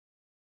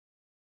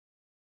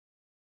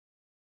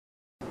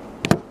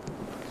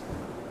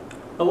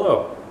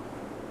Hello.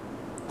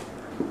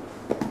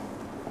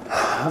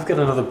 I've got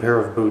another pair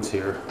of boots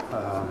here.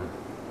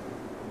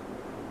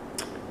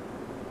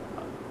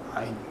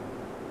 I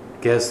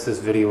guess this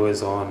video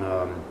is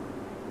on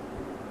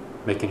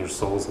making your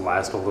soles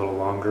last a little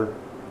longer.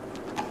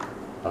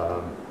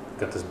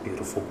 Got this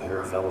beautiful pair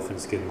of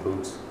elephant skin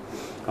boots.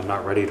 I'm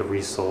not ready to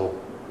resole.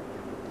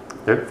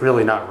 They're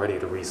really not ready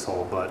to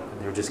resole, but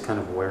they're just kind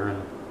of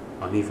wearing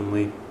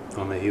unevenly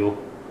on the heel,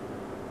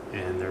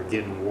 and they're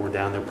getting worn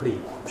down. They're pretty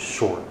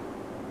short.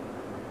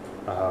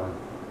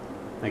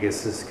 I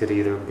guess this could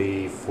either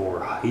be for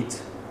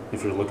height,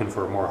 if you're looking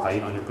for more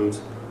height on your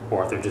boots,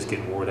 or if they're just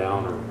getting wore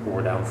down or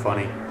wore down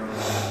funny,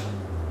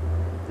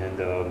 and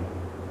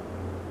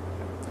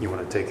you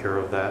want to take care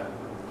of that.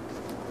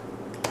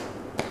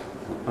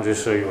 I'll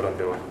just show you what I'm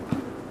doing.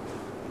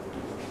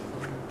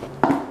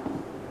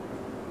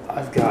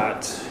 I've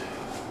got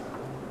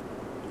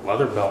a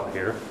leather belt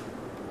here.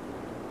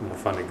 I'm going to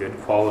find a good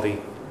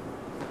quality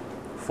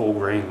full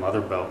grain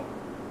leather belt.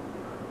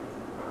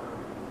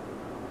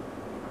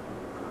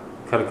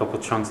 Cut a couple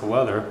chunks of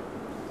leather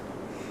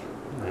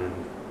and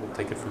we'll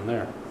take it from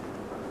there.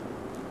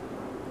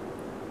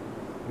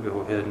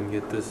 Go ahead and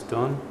get this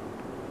done.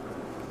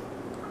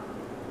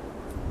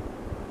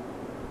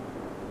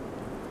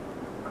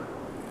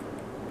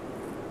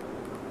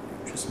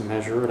 Just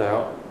measure it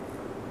out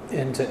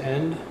end to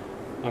end.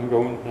 I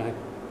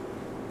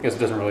guess it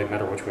doesn't really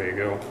matter which way you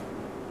go.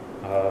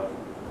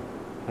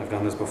 I've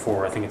done this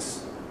before. I think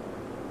it's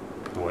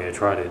the way I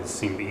tried it. It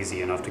seemed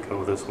easy enough to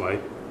go this way.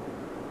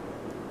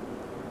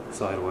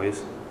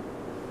 Sideways.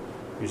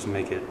 You just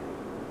make it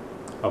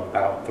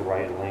about the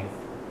right length.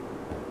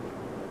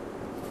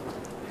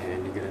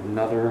 And you get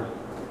another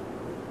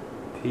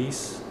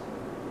piece.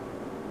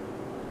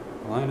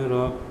 Line it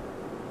up.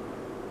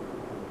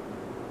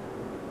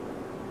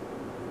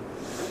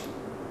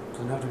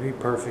 Doesn't have to be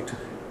perfect.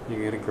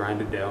 You gotta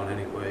grind it down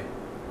anyway,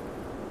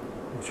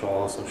 which I'll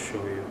also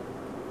show you.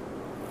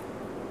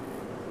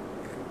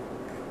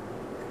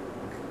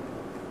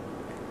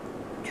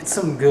 Get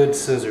some good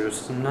scissors,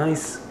 some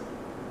nice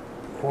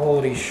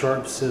quality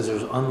sharp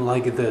scissors,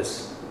 unlike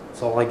this.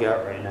 That's all I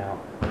got right now.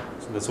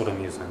 So that's what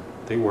I'm using.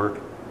 They work.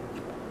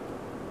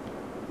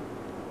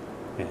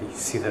 Yeah, you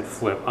see that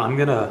flip. I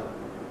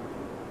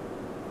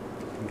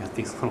got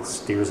these little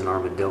steers and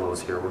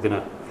armadillos here. We're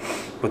gonna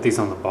put these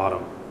on the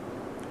bottom.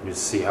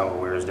 Just see how it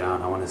wears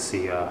down. I want to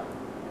see the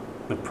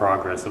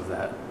progress of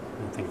that.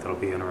 I think that'll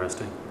be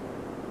interesting.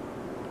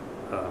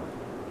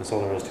 That's all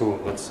there is to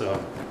it. Let's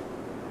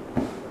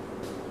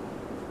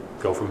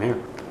go from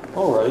here.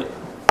 All right.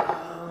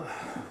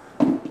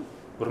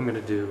 What I'm going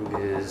to do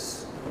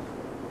is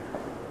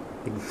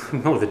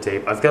ignore the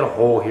tape. I've got a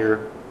hole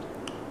here.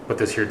 Put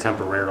this here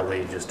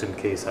temporarily, just in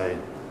case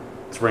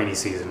it's rainy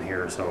season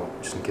here, so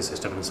just in case I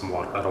step in some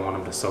water. I don't want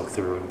them to soak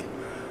through and get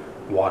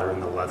water in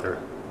the leather.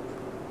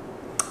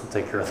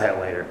 Take care of that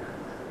later.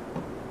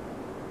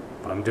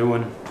 What I'm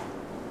doing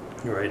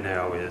right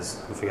now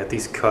is, if I got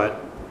these cut,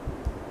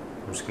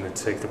 I'm just going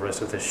to take the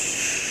rest of this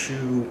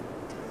shoe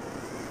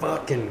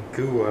fucking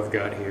goo I've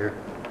got here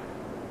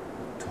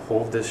to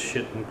hold this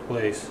shit in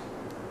place.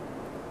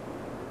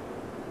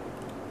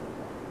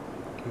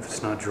 If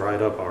it's not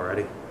dried up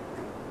already.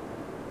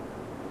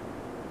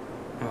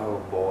 Oh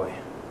boy.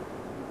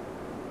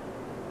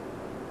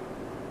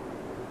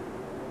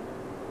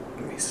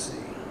 Let me see.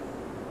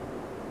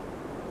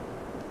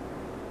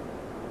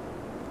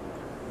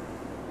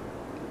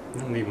 I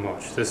don't need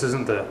much. This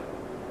isn't the...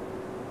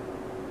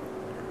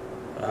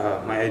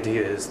 my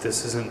idea is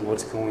this isn't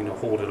what's going to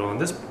hold it on.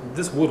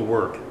 This would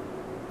work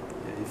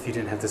if you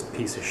didn't have this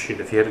piece of shit.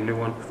 If you had a new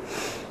one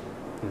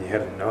and you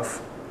had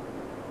enough,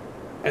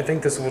 I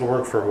think this would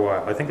work for a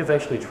while. I think I've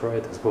actually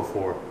tried this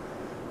before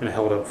and it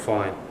held up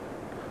fine.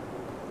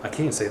 I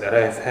can't say that.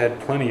 I've had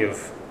plenty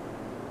of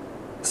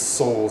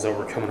soles that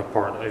were coming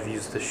apart. I've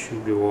used the shoe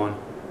glue on.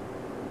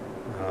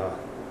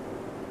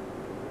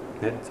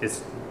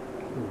 It's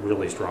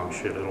really strong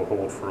shit. It'll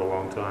hold for a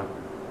long time.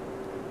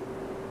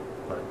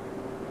 But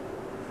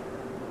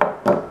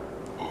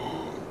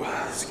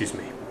excuse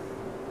me.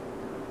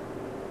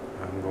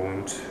 I'm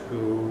going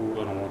to...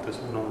 I don't want this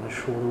one on, a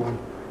shorter one.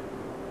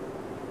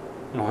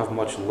 I don't have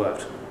much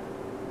left.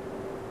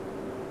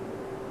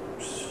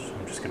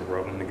 I'm just going to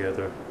rub them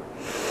together.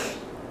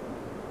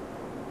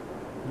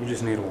 You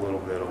just need a little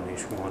bit on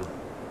each one.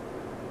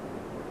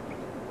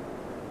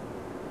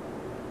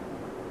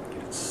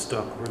 Get it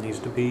stuck where it needs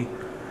to be.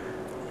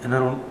 And I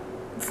don't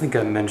think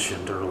I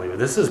mentioned earlier,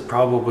 this is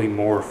probably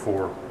more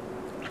for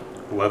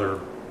leather,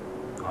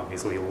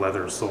 obviously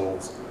leather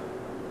soles.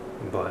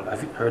 But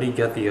I've already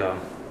got the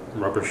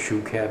rubber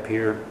shoe cap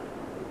here.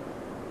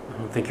 I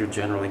don't think you're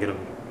generally going to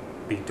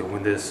be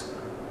doing this.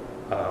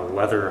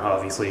 Leather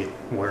obviously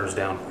wears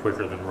down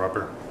quicker than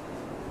rubber.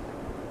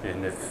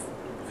 And if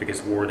it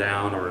gets wore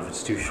down, or if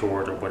it's too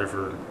short, or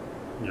whatever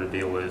your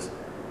deal is,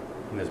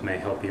 this may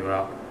help you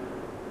out.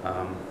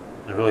 I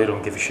really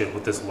don't give a shit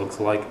what this looks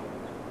like.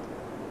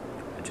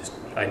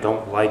 I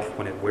don't like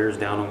when it wears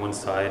down on one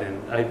side,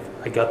 and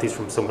I got these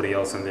from somebody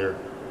else, and they're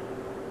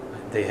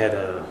they had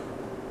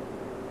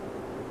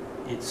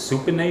it's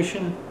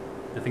supination,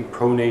 I think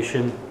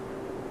pronation,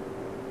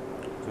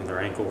 when their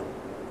ankle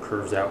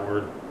curves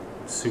outward,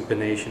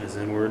 supination is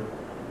inward,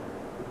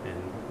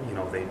 and you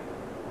know, they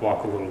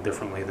walk a little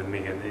differently than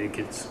me, and it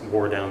gets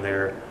wore down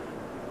there.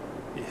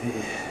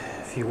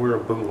 If you wear a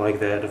boot like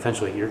that,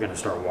 eventually you're going to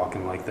start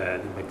walking like that.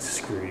 It might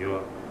screw you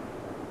up.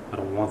 I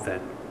don't want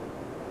that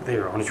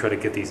there. I want to try to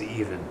get these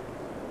even.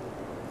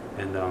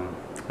 And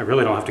I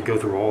really don't have to go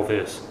through all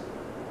this.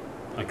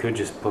 I could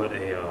just put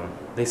a,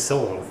 they sell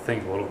a little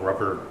thing, a little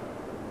rubber,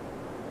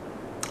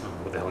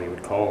 what the hell you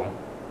would call them,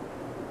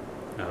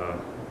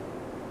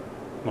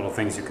 little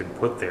things you could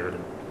put there to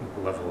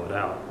level it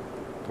out.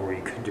 Or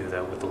you could do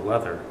that with the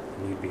leather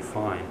and you'd be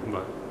fine.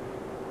 But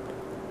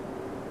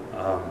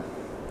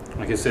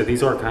like I said,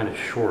 these are kind of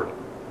short.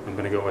 I'm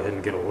going to go ahead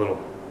and get a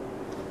little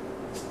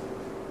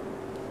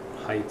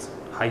height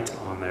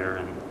on there,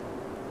 and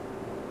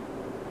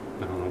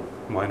I don't know,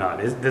 why not?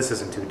 This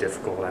isn't too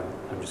difficult.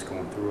 I'm just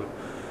going through it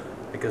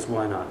because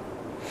why not?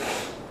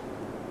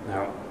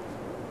 Now,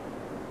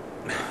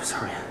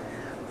 sorry,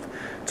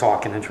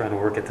 talking and trying to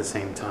work at the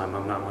same time.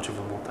 I'm not much of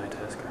a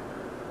multitasker.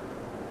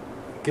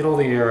 Get all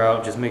the air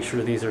out. Just make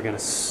sure these are going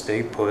to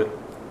stay put.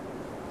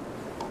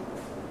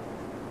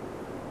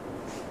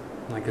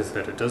 Like I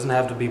said, it doesn't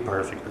have to be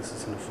perfect. This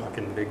isn't a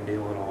fucking big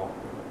deal at all.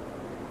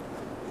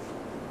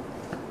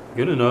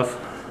 Good enough.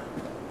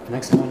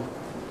 Next one.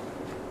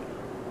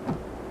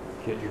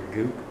 Get your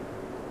goop.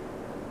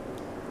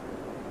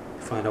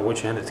 Find out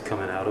which end it's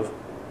coming out of.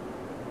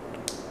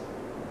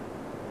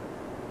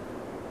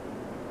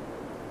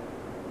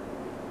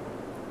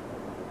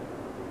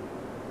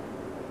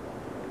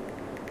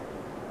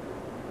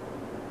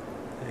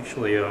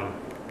 Actually,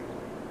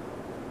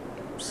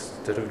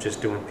 instead of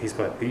just doing piece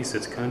by piece,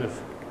 it's kind of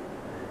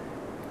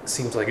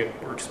seems like it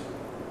works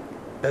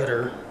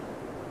better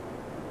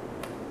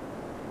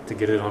to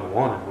get it on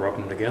one and rub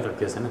them together,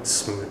 because then it's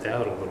smoothed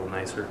out a little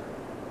nicer.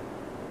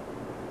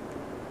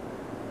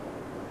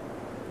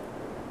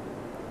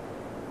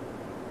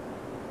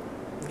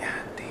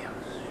 God damn,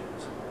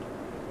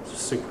 it's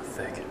super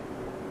thick.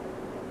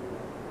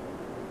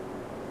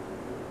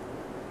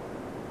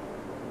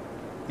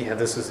 Yeah,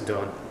 this is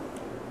done.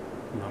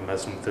 I'm not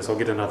messing with this. I'll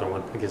get another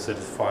one. I guess it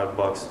is $5,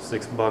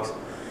 $6,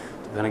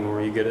 depending on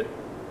where you get it.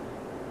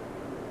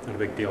 Not a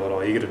big deal at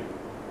all. You get a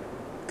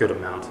good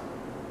amount.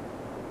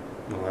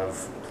 You'll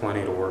have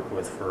plenty to work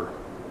with for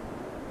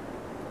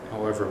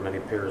however many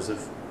pairs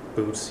of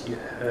boots you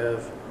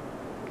have.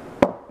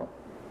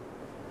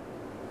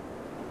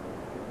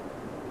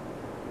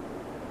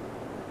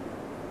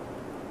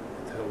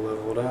 Get that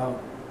leveled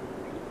out.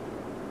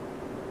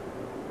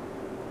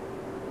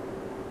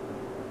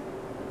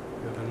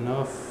 Good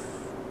enough.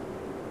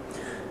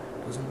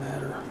 Doesn't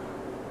matter.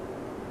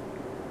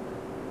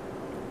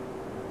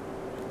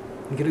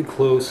 Get it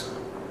close.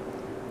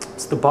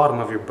 It's the bottom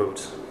of your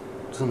boots.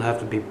 It doesn't have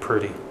to be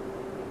pretty.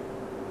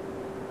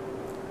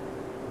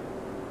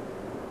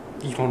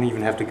 You don't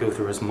even have to go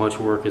through as much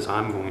work as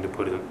I'm going to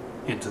put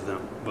into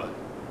them, but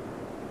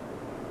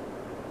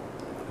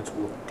it's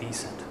look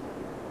decent.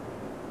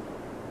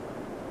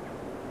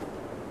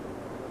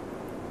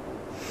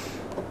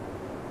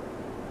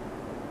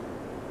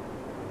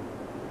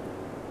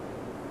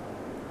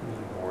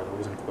 More, that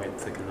wasn't quite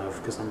thick enough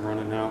because I'm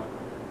running out.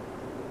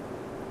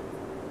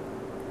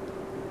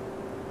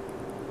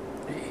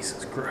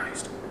 Jesus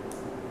Christ.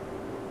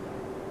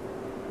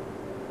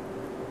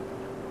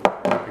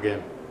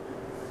 Again,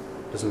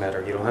 doesn't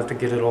matter. You don't have to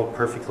get it all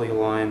perfectly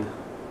aligned,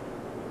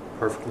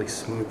 perfectly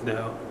smoothed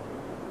out,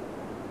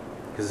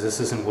 because this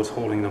isn't what's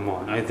holding them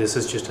on. This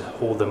is just to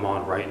hold them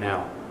on right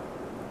now.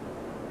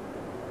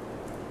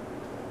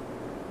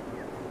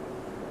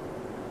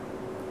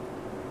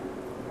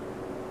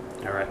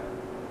 All right.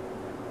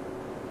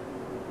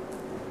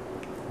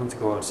 Let's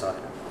go outside.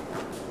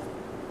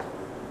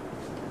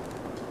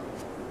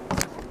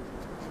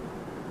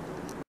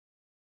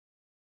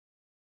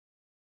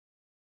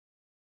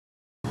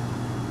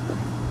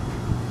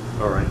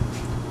 Alright,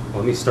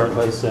 let me start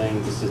by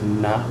saying this is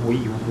not what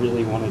you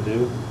really want to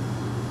do,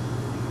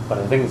 but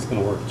I think it's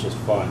going to work just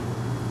fine.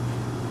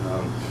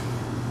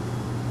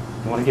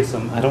 You want to get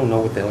some, I don't know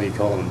what the hell you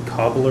call them,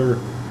 cobbler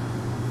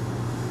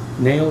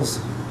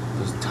nails?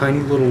 Those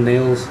tiny little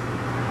nails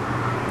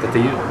that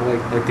they use,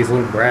 like these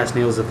little brass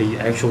nails that they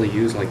actually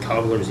use, like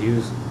cobblers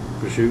use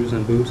for shoes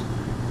and boots.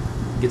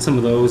 Get some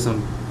of those. It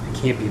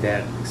can't be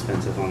that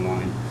expensive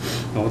online.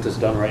 I want this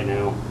done right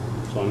now,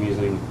 so I'm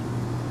using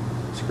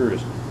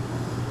screws.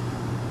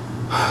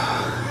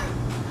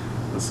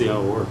 Let's see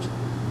how it works.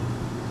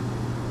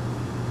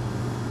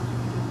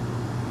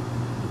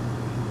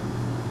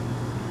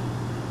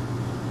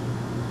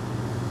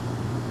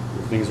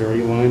 Things are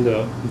already lined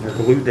up. They're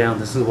glued down.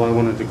 This is why I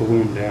wanted to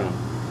glue them down,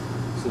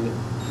 so that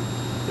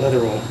the leather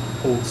will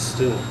hold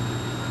still.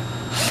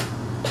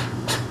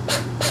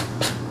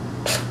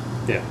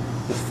 Yeah,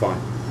 that's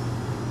fine.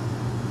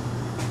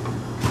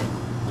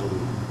 That'll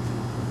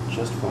be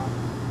just fine.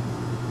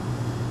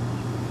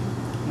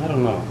 I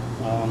don't know.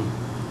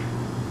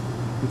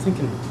 I'm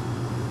thinking,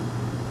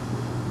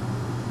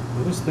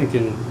 I was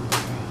thinking,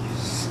 you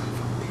son of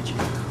a bitch,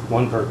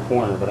 one per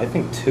corner, but I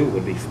think two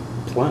would be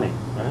plenty,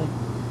 right?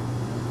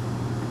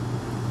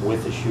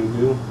 With the shoe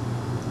goo,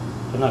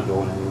 they're not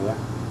going anywhere.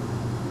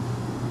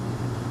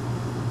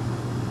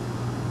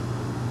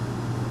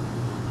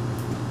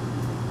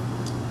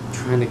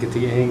 Trying to get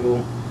the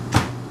angle,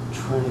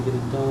 trying to get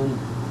it done.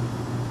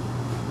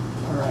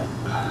 All right,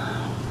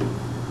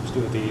 let's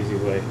do it the easy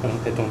way. I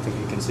don't think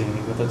you can see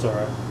me, but that's all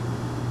right.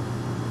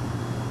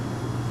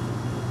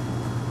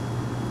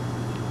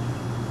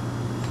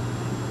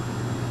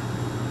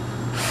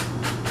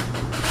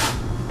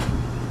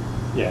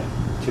 Yeah,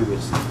 two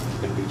is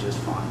gonna be just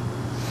fine.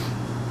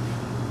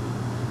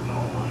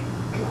 Oh my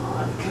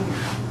God, come here.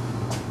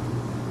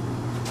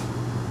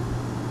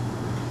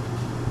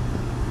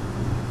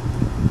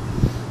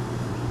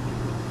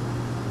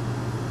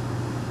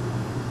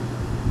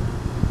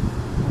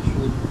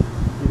 Actually,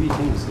 maybe you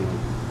can see me.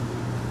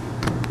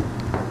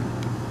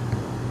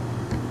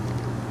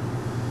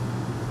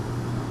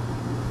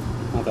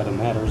 Not that it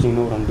matters, you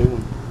know what I'm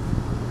doing.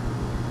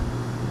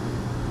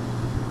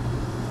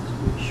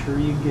 Make sure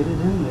you get it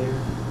in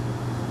there.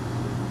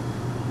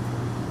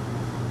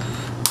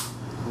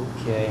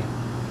 Okay.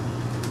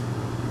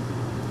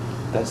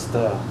 That's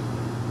the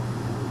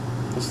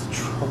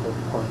trouble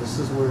part. This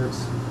is where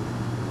it's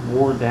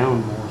wore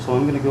down more. So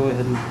I'm going to go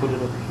ahead and put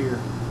it up here.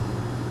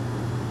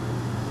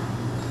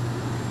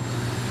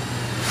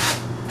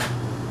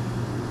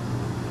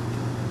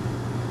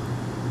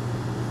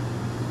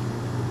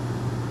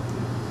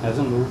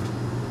 Hasn't moved.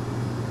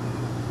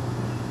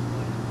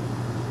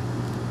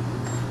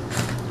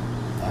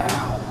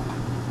 Ow.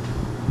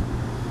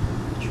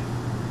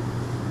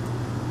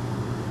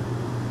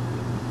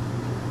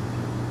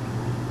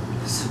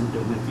 This isn't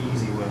doing it the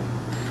easy way.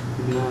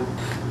 Maybe not.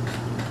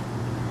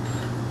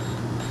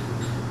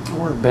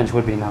 Or a bench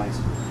would be nice.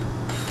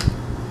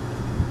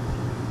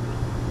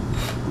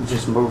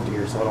 Just moved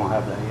here, so I don't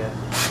have that yet.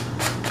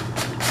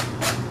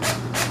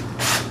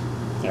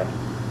 There.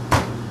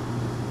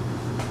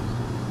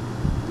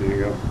 There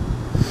you go.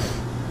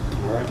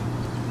 Alright.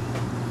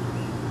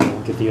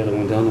 We'll get the other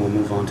one done and we'll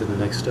move on to the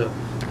next step.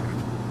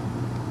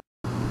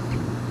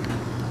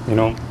 You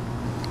know,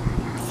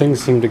 things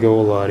seem to go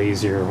a lot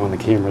easier when the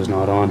camera's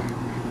not on.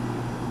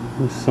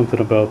 There's something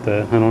about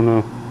that. I don't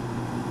know.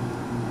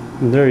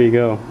 And there you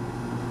go.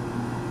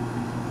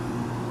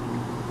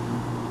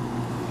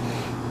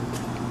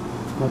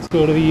 Let's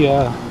go to the,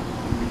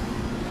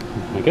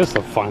 I guess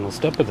the final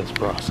step of this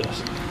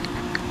process.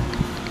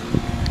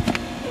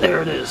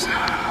 There it is.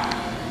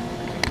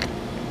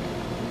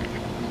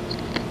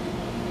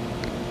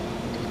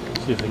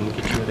 See if I can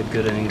get you at a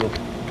good angle.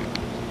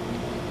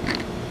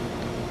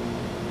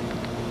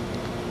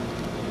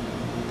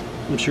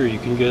 I'm sure you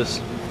can guess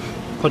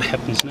what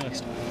happens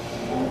next.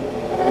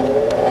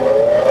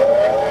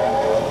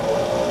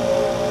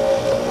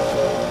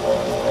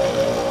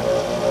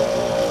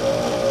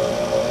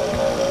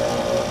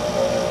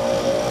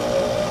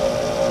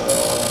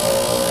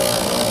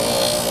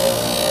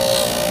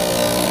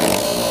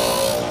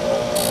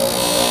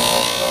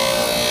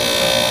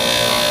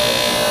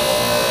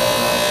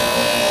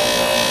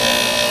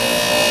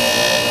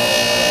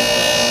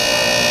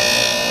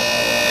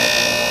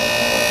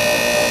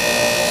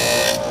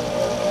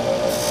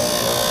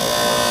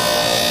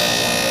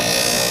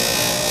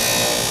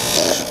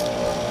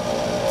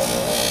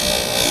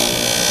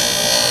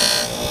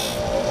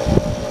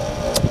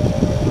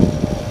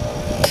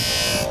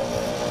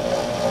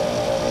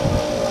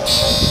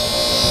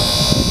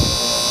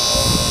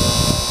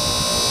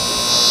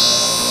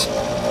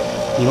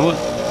 You know what?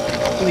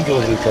 Let me go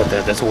ahead and cut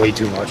that. That's way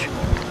too much.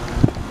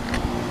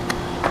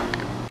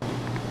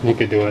 You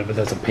could do it, but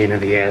that's a pain in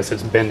the ass.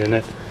 It's bending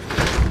it.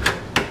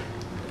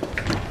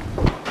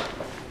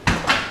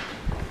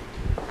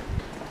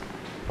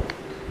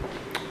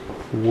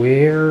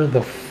 Where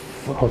the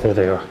oh, there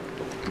they are.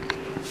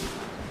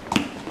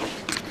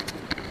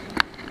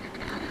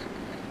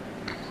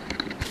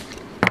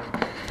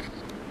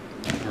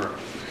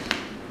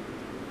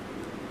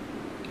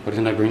 Why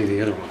didn't I bring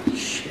the other one?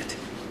 Shit.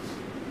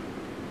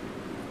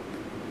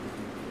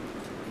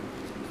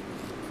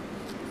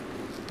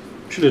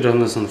 Should have done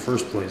this in the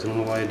first place. I don't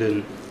know why I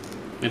didn't.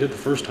 I did the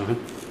first time.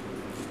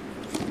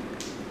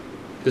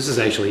 This is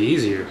actually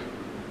easier.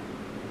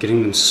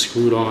 Getting them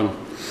screwed on.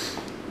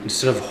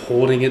 Instead of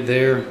holding it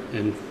there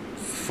and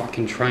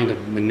fucking trying to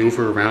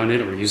maneuver around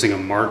it or using a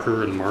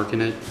marker and marking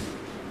it.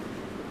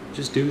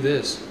 Just do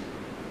this.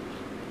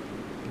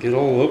 Get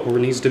all up where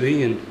it needs to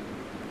be and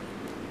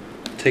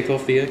take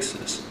off the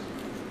excess.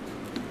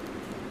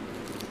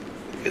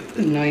 Get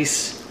a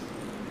nice,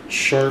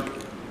 sharp,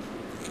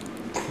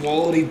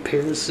 quality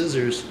pair of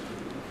scissors.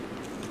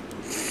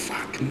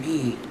 Fuck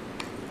me.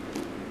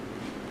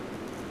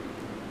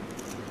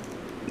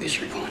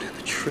 These are going in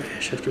the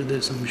trash after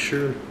this, I'm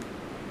sure.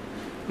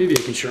 Maybe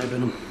I can sharpen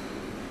them.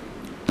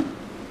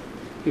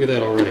 Look at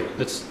that already.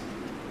 That's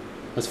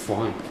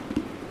fine.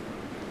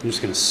 I'm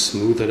just gonna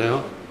smooth it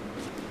out.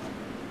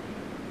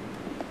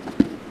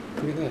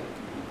 Look at that.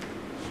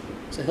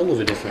 It's a hell of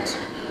a difference.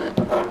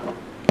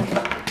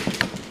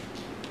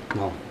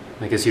 Well,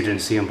 I guess you didn't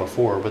see them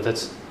before, but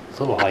that's a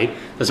little height.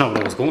 That's not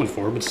what I was going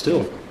for, but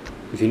still,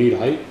 if you need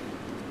height,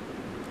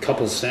 a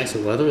couple stacks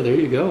of leather, there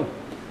you go.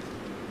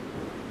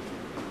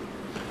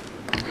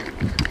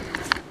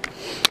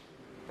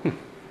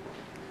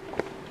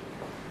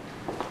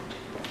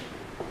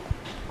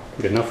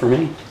 Good enough for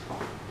me?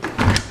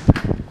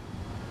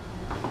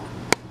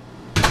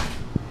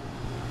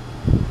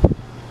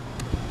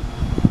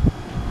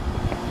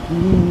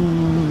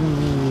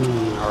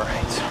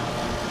 Alright.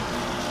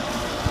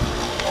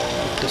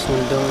 Get this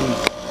one done.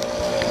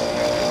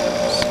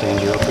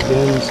 Stand you up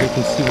again so you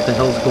can see what the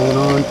hell's going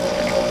on.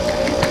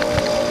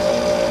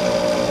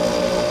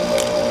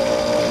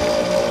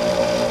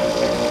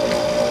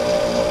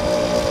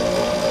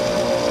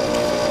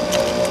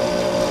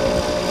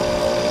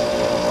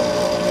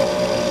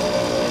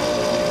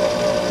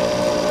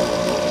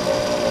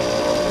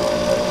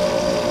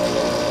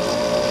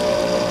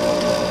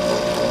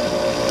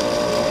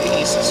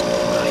 Jesus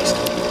Christ.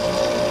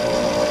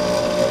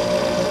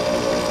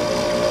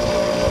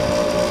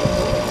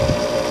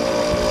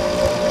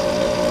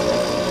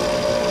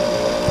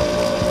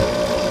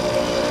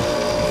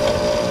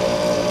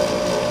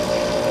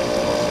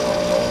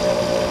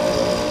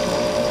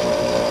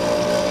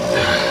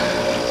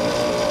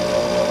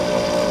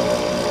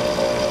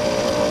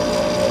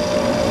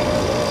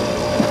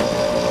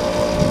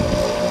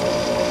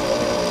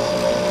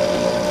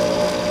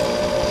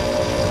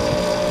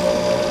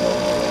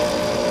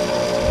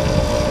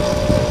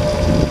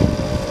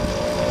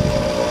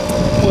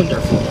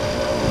 Wonderful.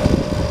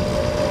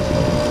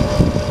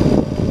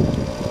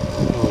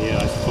 Oh yeah,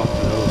 I fucked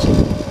those.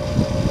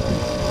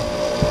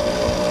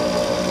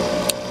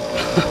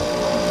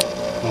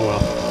 Oh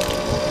well.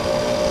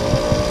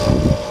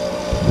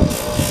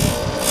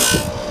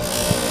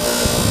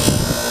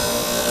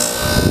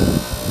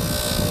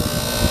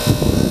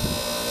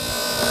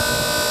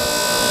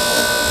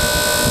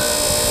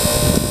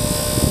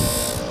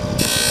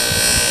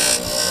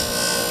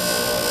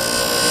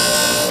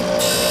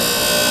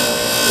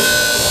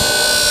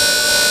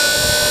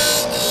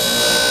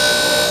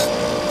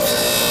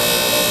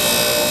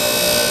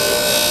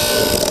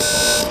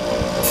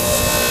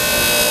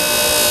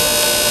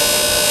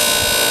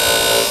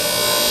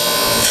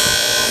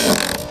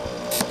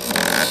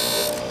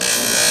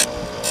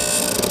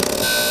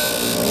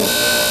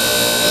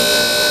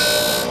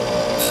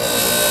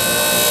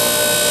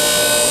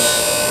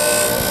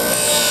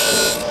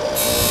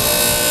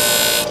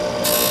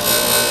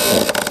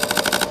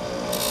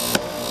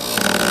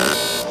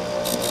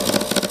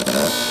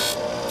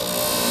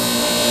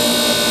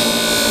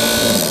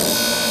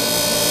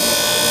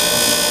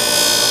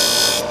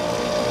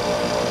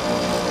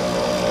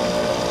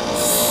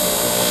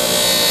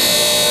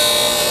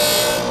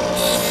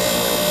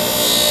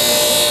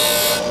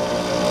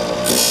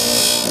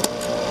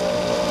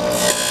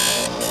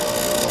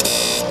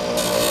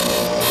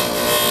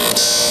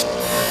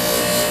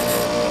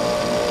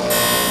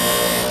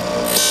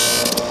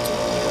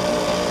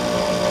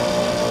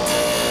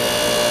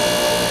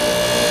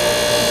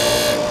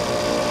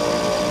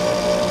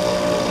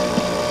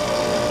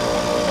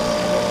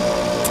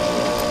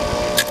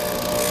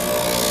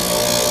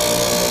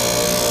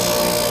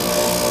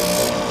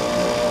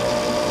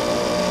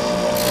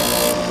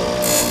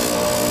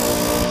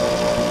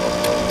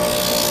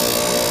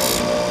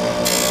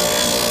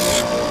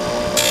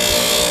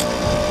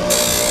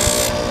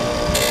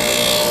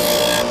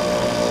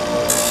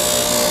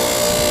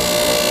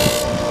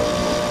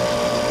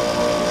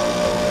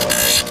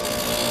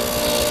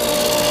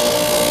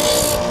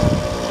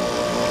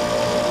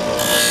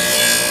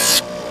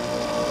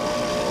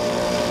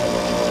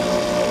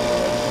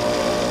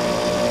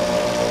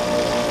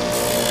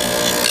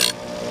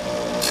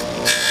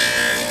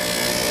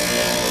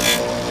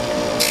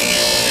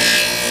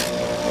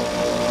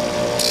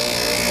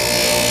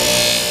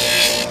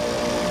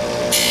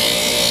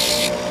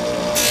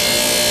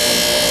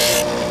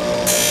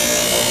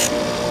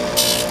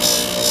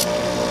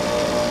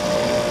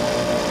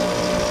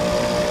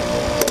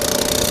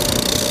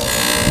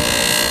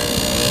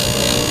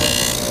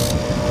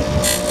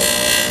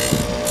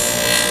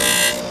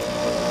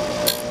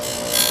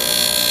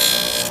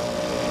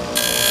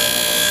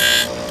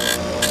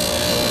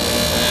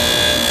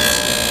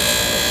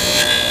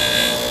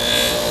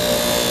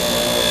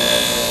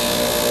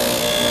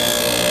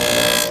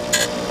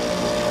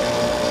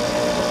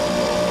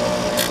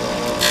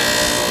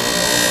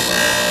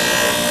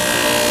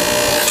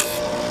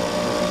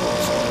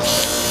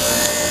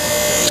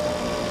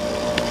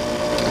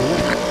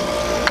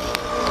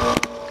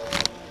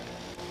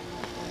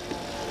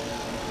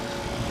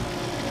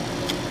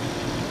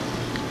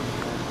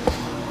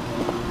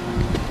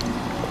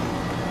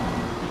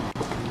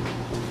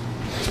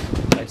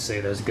 I'd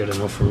say that's good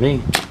enough for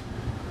me.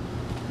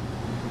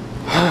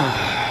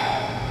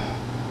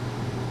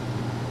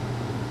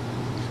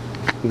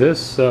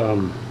 This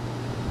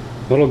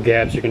little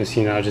gaps you're going to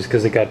see now just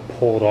because it got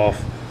pulled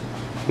off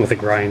with a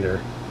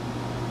grinder.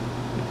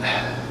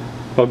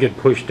 I'll get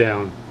pushed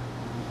down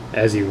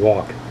as you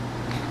walk.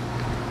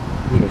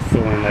 It'll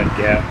fill in that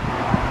gap.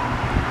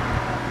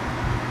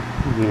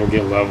 It'll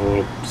get level,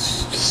 it'll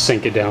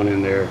sink it down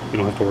in there. You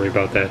don't have to worry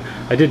about that.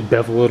 I did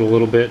bevel it a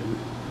little bit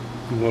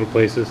in a lot of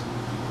places,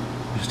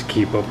 just to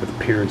keep up with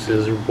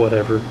appearances or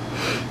whatever.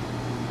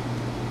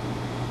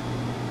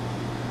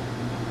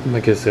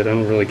 Like I said, I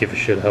don't really give a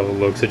shit how it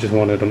looks. I just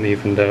wanted them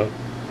evened out.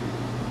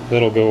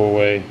 That'll go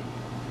away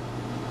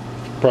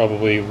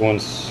probably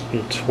once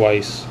or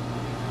twice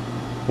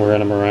wearing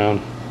them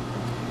around.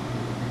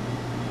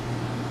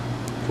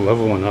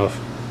 Level enough.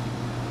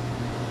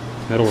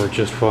 That'll work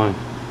just fine.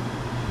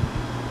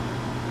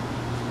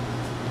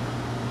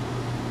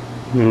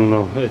 I don't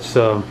know. It's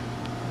I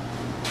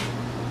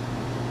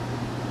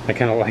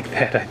kind of like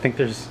that. I think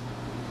there's.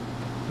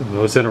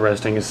 What's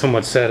interesting is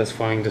somewhat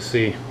satisfying to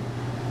see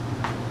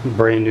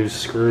brand new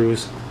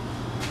screws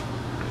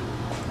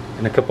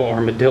and a couple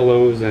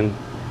armadillos and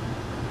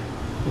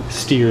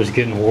steers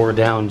getting wore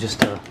down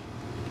just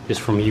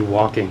from you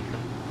walking.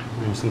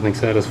 There's something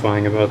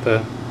satisfying about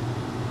that.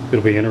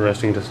 It'll be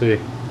interesting to see. You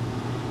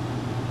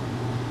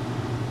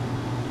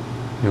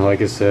know,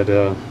 like I said,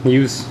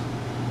 use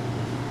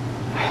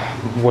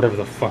whatever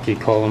the fuck you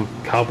call them,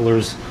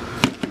 cobbler's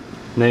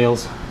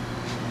nails.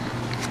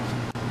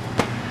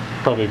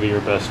 Probably be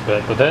your best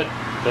bet, but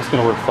that's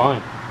gonna work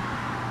fine.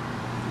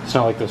 It's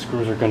not like those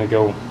screws are gonna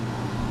go.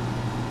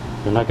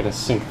 They're not gonna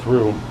sink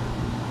through.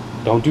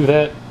 Don't do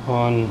that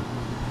on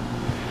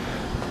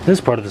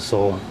this part of the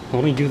sole.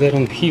 Only do that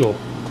on the heel.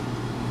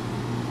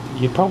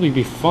 You'd probably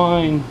be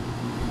fine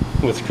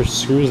with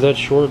screws that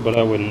short, but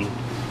I wouldn't.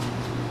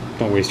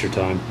 Don't waste your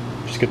time.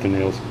 Just get the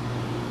nails.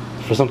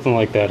 For something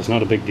like that, it's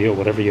not a big deal.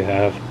 Whatever you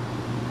have,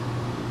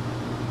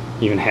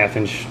 even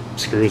 1/2-inch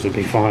screws would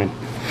be fine.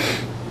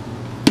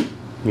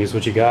 Use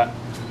what you got.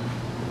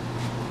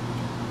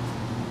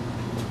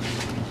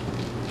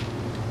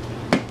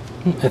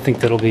 I think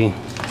that'll be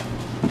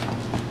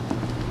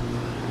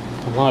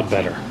a lot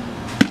better.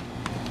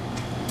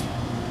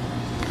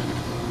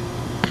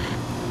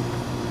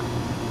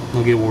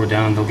 They'll get wore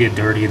down, they'll get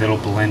dirty, that'll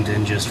blend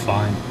in just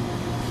fine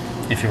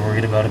if you're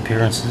worried about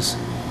appearances.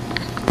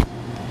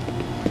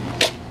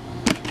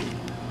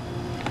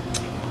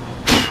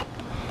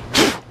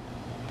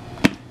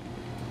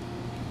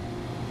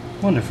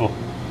 Wonderful.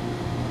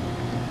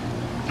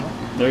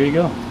 There you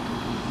go.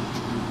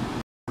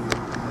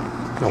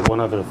 Now, one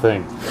other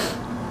thing.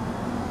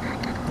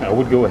 I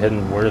would go ahead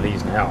and wear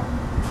these now.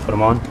 Put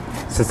them on.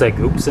 Since that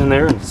goop's in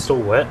there and it's still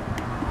wet,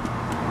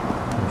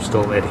 they're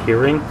still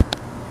adhering.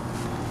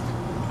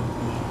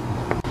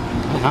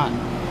 Why not?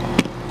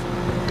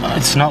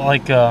 It's not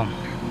like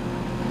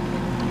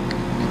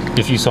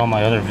if you saw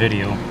my other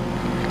video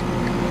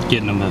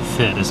getting them to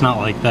fit. It's not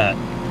like that,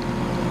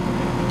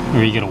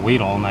 where you gotta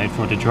wait all night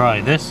for it to dry.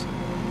 This,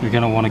 you're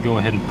gonna want to go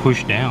ahead and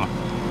push down.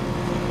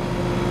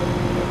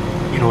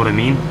 You know what I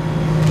mean?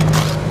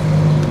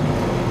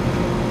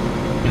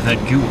 If that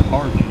goo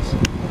hardens,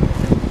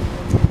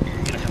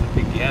 you're gonna have a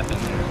big gap in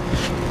there.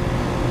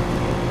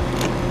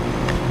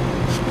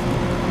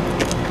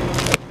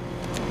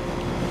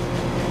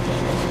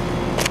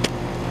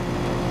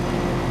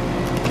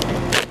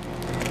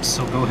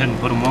 So go ahead and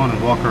put them on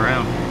and walk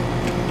around.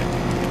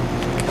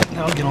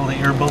 That'll get all the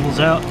air bubbles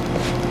out.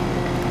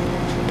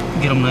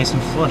 Get them nice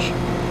and flush.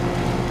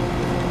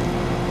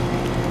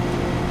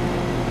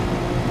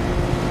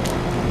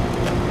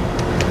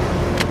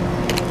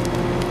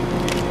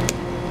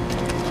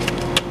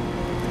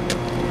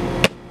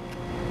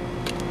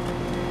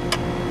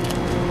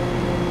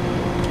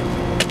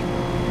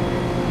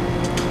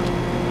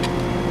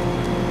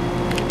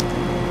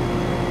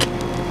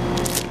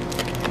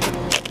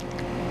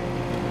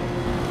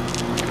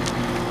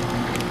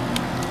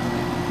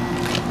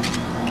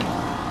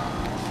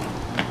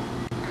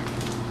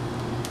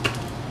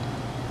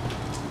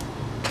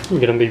 We're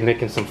gonna be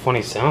making some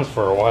funny sounds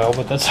for a while,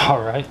 but that's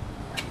alright.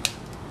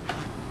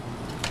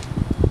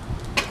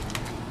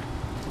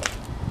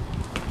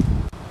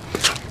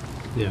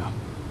 Yeah,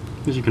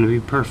 these are gonna be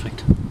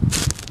perfect.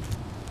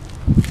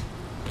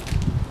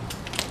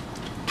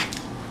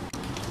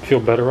 Feel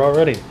better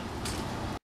already.